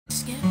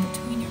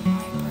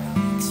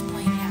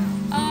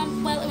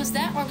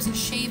nose and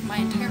shave my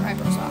entire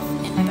eyebrows off,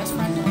 and my best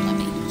friend won't let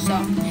me.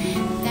 So,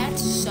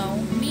 that's so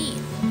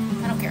mean.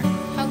 I don't care.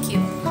 How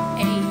cute.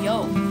 Hey,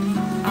 yo.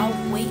 I'll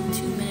wait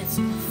 2 minutes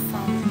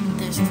from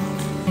this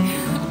comment.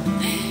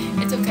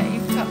 It's okay, you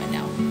can comment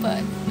now,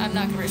 but I'm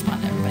not going to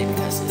respond to everybody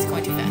because it's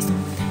going too fast.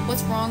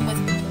 What's wrong with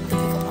the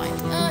pickup line?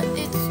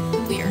 It's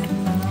weird.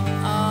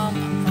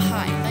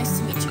 Hi, nice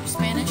to meet you.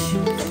 Spanish?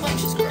 Pickup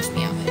lines just gross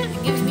me out.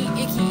 It gives me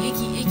icky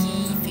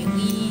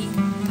feeling.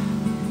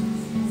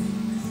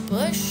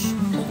 Bush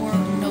or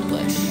no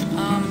bush?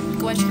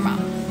 Go ask your mom.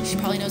 She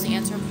probably knows the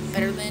answer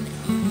better than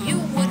you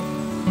would.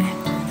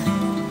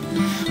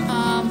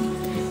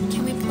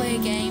 Can we play a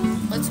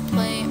game? Let's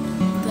play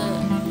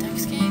the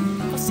next game.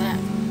 What's that?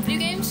 Video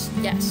games?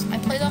 Yes, I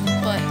play them,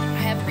 but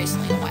I haven't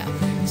recently in a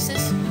while.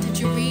 Sis, did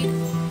you read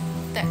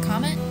that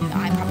comment? No,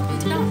 I probably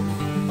did not.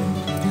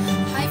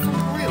 Hi from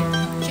Peru,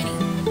 Jenny.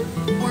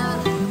 We're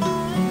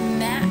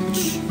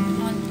match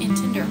in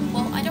Tinder.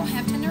 Well, I don't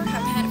have Tinder.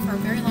 Haven't had it for a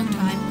very long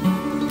time.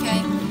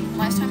 Okay,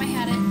 last time I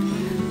had it,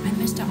 I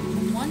missed out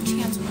on one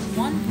chance with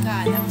one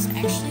guy that was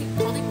actually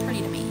really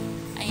pretty to me,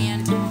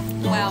 and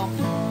well,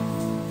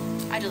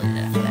 I deleted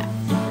it after that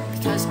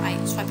because I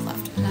swiped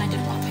left and I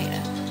didn't want to pay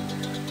to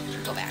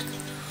go back.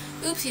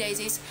 Oopsie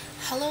daisies.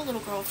 Hello,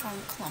 little girl from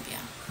Colombia.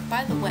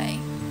 By the way,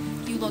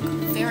 you look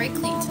very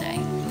clean today.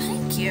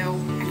 Thank you.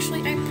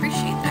 Actually, I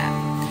appreciate that.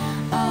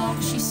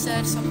 She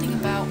said something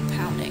about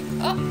pounding.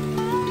 Oh.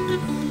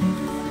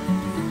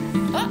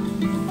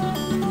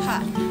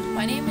 Hi.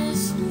 My name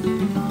is. I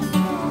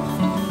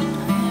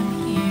am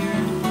here.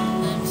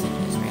 Lives in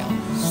Israel.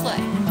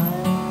 Slay.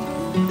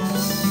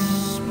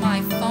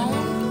 My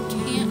phone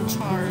can't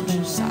charge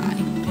Psy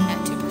at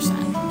 2%.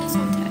 It's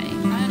okay.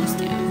 I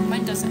understand.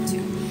 Mine does that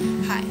too.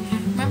 Hi.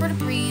 Remember to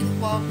breathe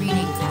while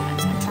reading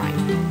comments. I'm trying.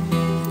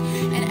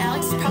 And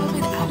Alex is probably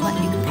the outlet.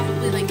 You can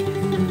probably like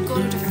go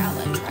to a different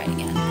outlet and try it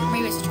again. Or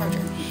maybe it's a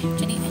charger.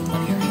 Jenny, I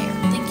love your hair.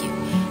 Thank you.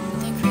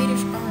 The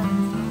creators are.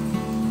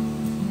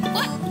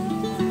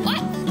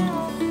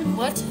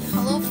 What?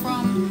 Hello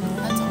from.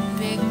 That's a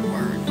big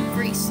word.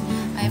 Greece.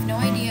 I have no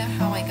idea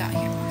how I got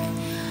here. Okay.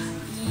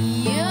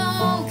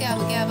 Yo,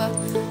 Gabba.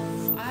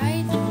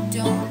 I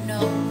don't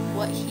know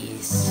what he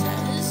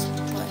says,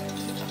 but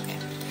okay.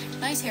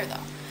 Nice hair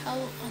though.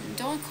 Hello,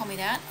 don't call me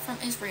that. From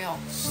Israel.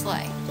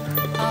 Slay.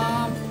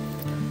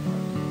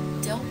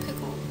 Dill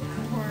pickle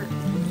or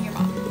your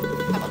mom.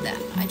 How about that?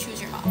 I choose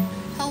your mom.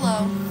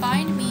 Hello.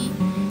 Find me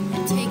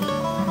and take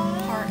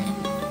part in.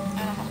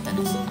 I don't know what that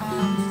is.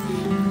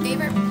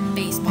 Favorite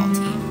baseball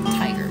team?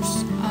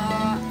 Tigers.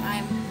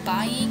 I'm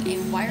buying a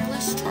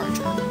wireless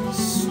charger.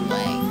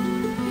 Slay.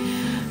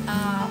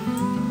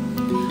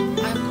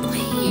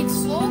 Wait,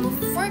 slow the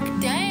frick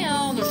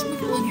down. There's so many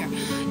people in here.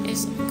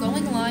 Is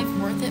going live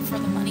worth it for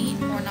the money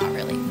or not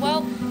really?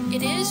 Well,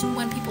 it is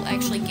when people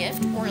actually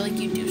gift or like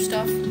you do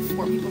stuff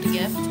for people to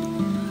gift.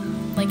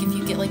 Like if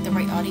you get like the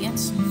right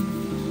audience,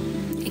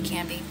 it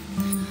can be.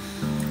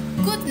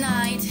 Good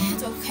night.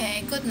 It's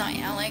okay. Good night,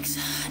 Alex.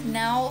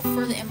 Now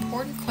for the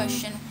important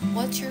question,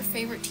 what's your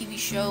favorite TV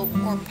show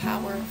or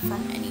power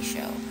from any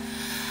show?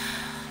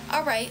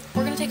 Alright,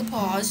 we're going to take a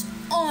pause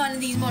on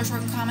these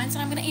motorcycle comments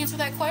and I'm going to answer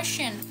that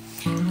question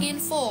in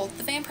full.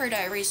 The Vampire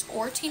Diaries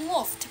or Teen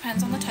Wolf.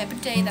 Depends on the type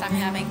of day that I'm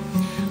having.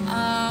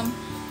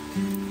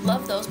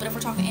 Love those, but if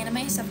we're talking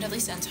anime, Seven Deadly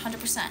Sins,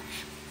 100%.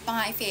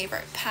 My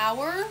favorite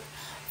power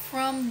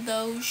from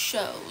those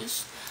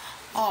shows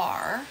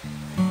are,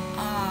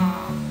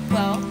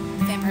 well,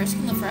 vampires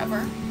can live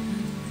forever.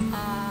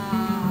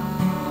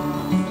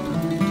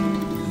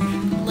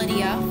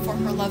 Lydia for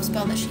her love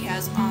spell that she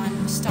has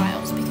on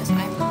Styles because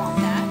I want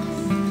that.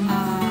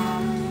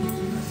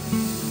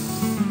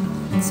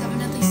 Seven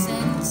Deadly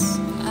Sins.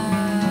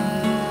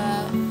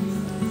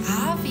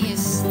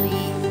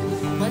 Obviously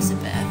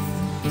Elizabeth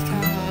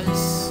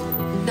because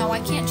no, I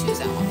can't choose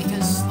that one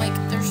because like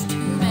there's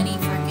too many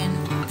freaking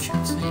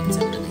options in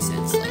Seven Deadly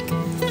Sins. Like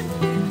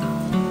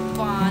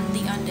Bond,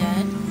 the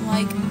undead,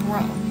 like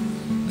bro.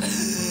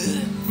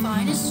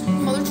 Finest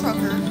mother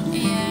trucker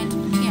and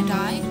can't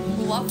die.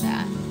 Love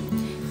that.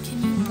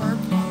 Can you burp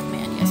on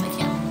command? Yes, I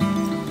can.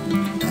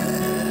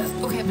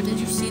 Okay, but did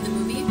you see the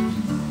movie?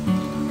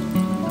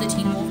 The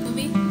Teen Wolf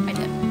movie? I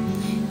did.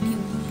 You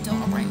don't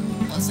know Brian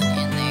wasn't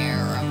in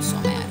there. I'm so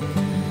mad.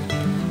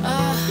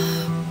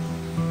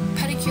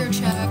 Pedicure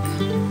check.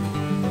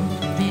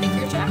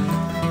 Manicure check? I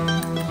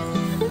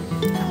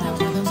don't have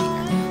one of those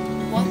either.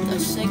 What the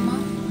Sigma?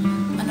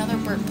 Another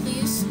burp,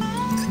 please.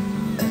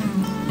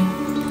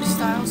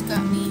 Styles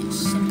got me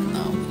simping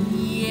though.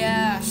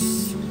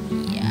 Yes.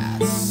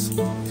 Yes.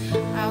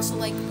 I also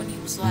like when he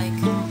was like,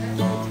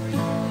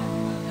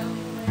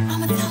 I'm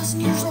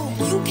 1,000 years old.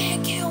 You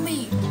can't kill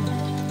me.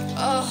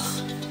 Ugh.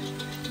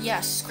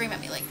 Yes, scream at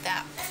me like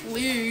that,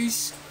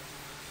 please.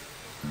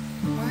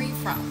 Where are you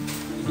from?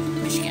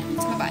 Michigan.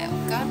 It's my bio.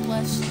 God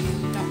bless you.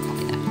 Don't call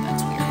me that.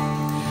 That's weird.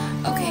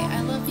 Okay,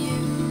 I love you.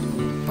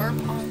 Burp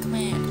on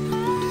command.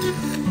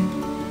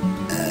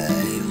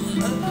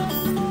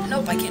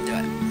 Nope, I can't do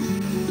it.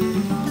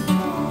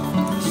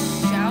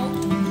 Shout.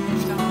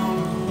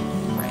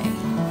 Ray.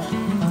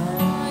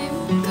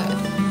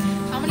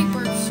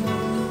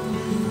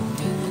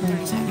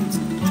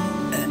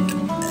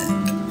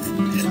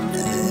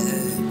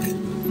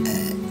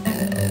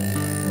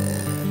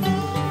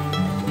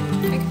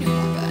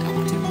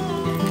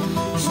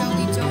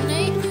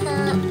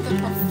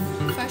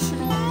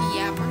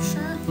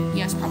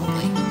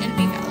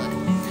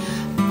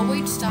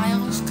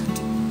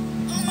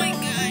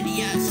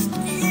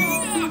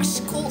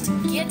 gosh, Colt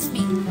gets me.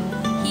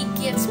 He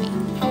gets me.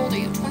 How old are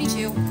you?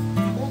 22. Old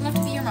enough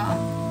to be your mom.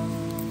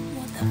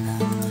 What the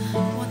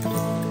fuck? What the fuck?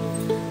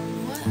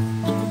 What?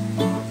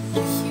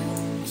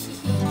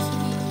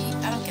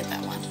 I don't get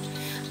that one.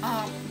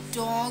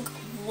 Dog,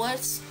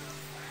 what's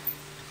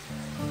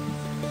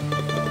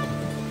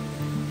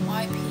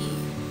YP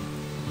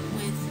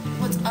with,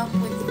 what's up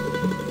with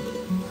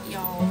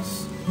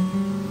y'all's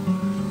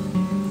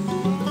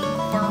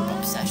burp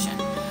obsession?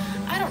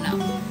 I don't know.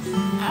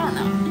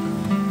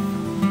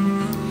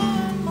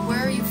 Where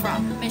are you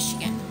from?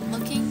 Michigan.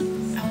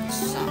 Looking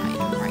outside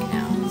right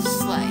now.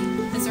 Slay.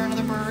 Is there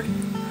another bird?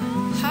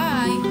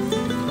 Hi.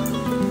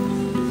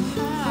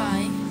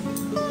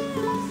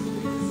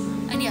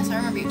 And yes, I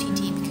remember your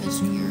TT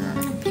because your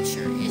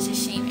picture is the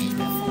same age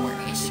before.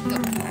 It's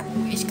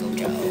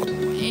Gojo.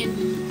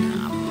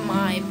 And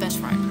my best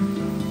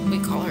friend, we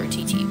call her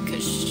TT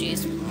because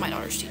she's my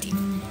daughter's TT.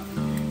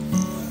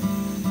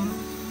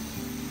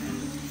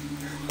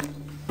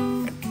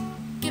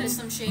 Get us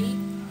some shady.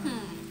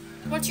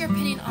 What's your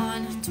opinion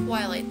on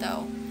Twilight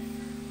though?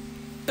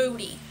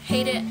 Booty.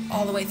 Hate it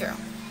all the way through.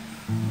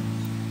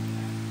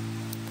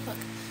 Look,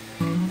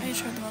 I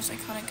tried the most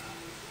iconic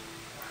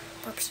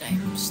burps today.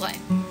 Slay.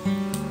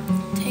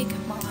 Take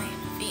my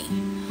V.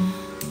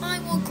 I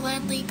will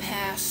gladly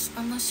pass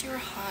unless you're a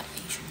hot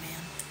Asian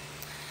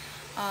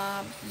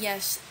man.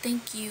 Yes,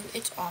 thank you.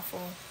 It's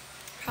awful.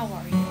 How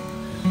are you?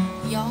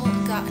 Y'all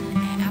got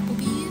an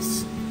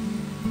Applebee's?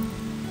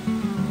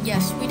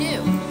 Yes, we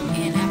do.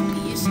 And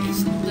Applebee's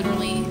is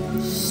literally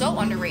so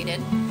underrated.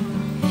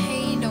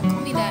 Hey, don't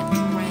call me that,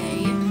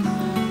 Dre.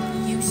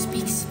 You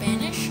speak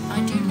Spanish?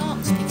 I do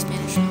not speak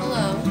Spanish.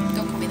 Hello.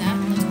 Don't call me that.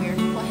 That's weird.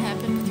 What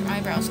happened with your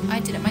eyebrows? I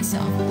did it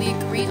myself. We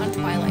agree on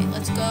Twilight.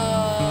 Let's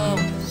go.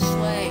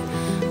 Slay.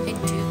 I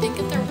do think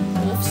that they're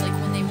wolves, like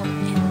when they were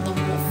in the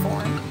wolf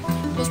form.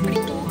 It was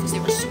pretty cool because they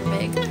were super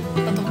big.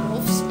 But the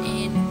wolves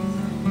in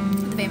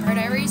the Vampire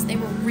Diaries, they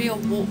were real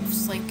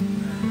wolves. Like,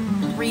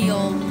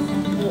 real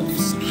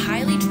wolves.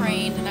 Highly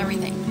trained and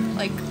everything.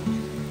 Like,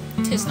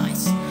 'tis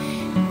nice.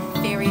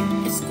 Very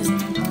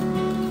exquisite.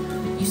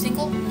 You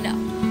single? No.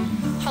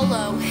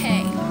 Hello,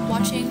 hey.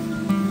 Watching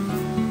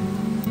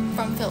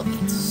from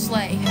Philippines.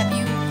 Slay. Have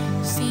you